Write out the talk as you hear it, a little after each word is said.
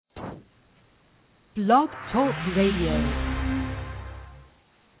Blog Talk Radio.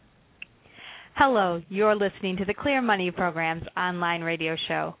 Hello, you're listening to the Clear Money Program's online radio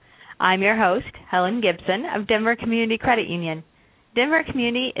show. I'm your host, Helen Gibson of Denver Community Credit Union. Denver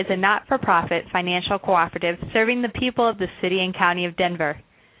Community is a not-for-profit financial cooperative serving the people of the city and county of Denver.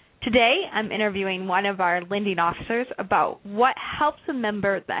 Today, I'm interviewing one of our lending officers about what helps a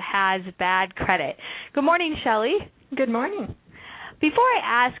member that has bad credit. Good morning, Shelly. Good morning. Before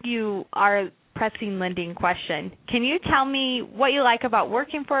I ask you our pressing lending question, can you tell me what you like about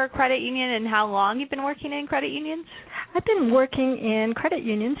working for a credit union and how long you've been working in credit unions? I've been working in credit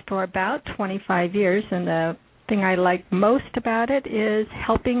unions for about 25 years, and the thing I like most about it is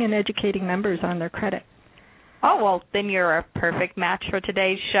helping and educating members on their credit. Oh, well, then you're a perfect match for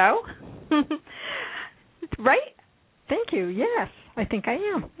today's show. Right? Thank you. Yes, I think I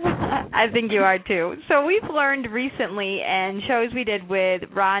am. I think you are too. So we've learned recently in shows we did with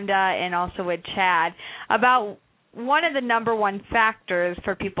Rhonda and also with Chad about one of the number one factors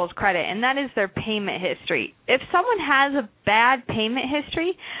for people's credit, and that is their payment history. If someone has a bad payment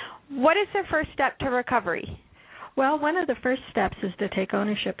history, what is their first step to recovery? Well, one of the first steps is to take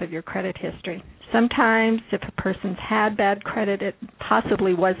ownership of your credit history. Sometimes if a person's had bad credit, it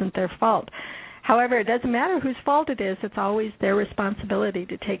possibly wasn't their fault. However, it doesn't matter whose fault it is. It's always their responsibility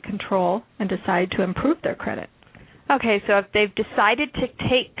to take control and decide to improve their credit. Okay, so if they've decided to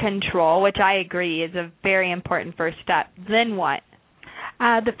take control, which I agree is a very important first step, then what?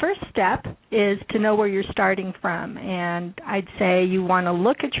 The first step is to know where you're starting from, and I'd say you want to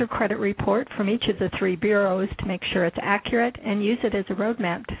look at your credit report from each of the three bureaus to make sure it's accurate and use it as a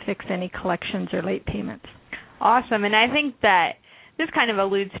roadmap to fix any collections or late payments. Awesome, and I think that this kind of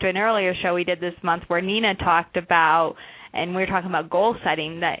alludes to an earlier show we did this month where Nina talked about, and we were talking about goal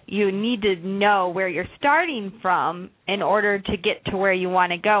setting, that you need to know where you're starting from in order to get to where you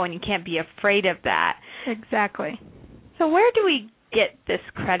want to go, and you can't be afraid of that. Exactly. So where do we get this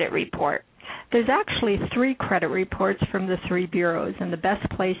credit report? There's actually three credit reports from the three bureaus, and the best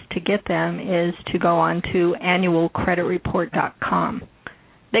place to get them is to go on to annualcreditreport.com.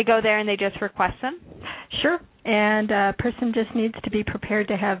 They go there and they just request them? Sure. And a person just needs to be prepared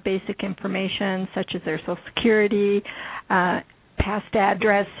to have basic information such as their Social Security, past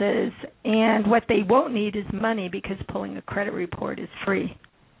addresses, and what they won't need is money because pulling a credit report is free.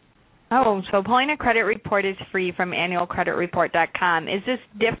 Oh, so pulling a credit report is free from annualcreditreport.com. Is this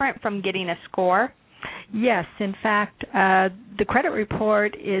different from getting a score? Yes. In fact, the credit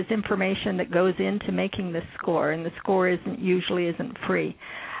report is information that goes into making the score, and the score usually isn't free.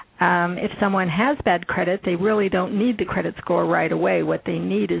 If someone has bad credit, they really don't need the credit score right away. What they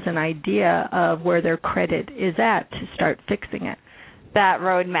need is an idea of where their credit is at to start fixing it. That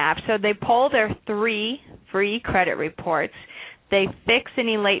roadmap. So they pull their three free credit reports. They fix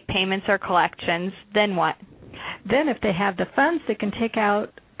any late payments or collections. Then what? Then if they have the funds, they can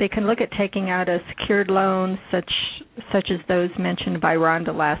look at taking out a secured loan such as those mentioned by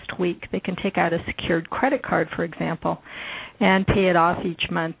Rhonda last week. They can take out a secured credit card, for example, and pay it off each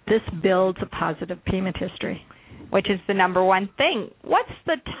month. This builds a positive payment history, which is the number one thing. What's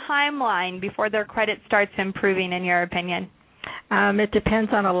the timeline before their credit starts improving, in your opinion? It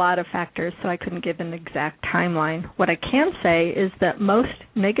depends on a lot of factors, so I couldn't give an exact timeline. What I can say is that most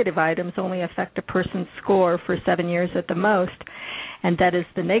negative items only affect a person's score for 7 years at the most, and that as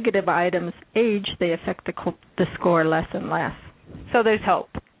the negative items age, they affect the score less and less. So there's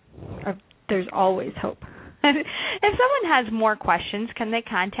hope. There's always hope. If someone has more questions, can they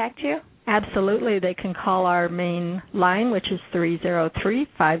contact you? Absolutely. They can call our main line, which is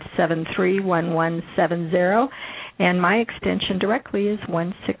 303-573-1170, and my extension directly is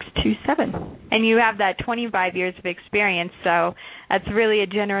 1627. And you have that 25 years of experience, so that's really a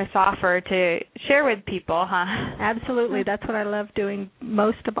generous offer to share with people, huh? Absolutely. That's what I love doing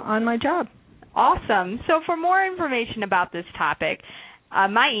on my job. Awesome. So for more information about this topic,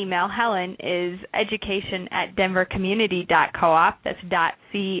 my email, Helen, is education@denvercommunity.coop. That's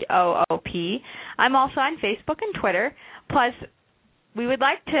 .coop. I'm also on Facebook and Twitter. Plus, we would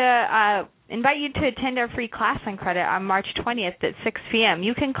like to invite you to attend our free class on credit on March 20th at 6 p.m.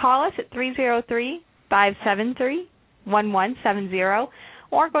 You can call us at 303-573-1170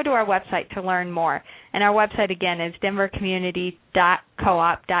 or go to our website to learn more. And our website, again, is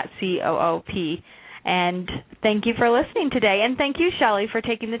denvercommunity.coop. And thank you for listening today. And thank you, Shelly, for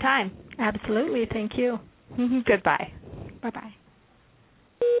taking the time. Absolutely. Thank you. Goodbye. Bye-bye.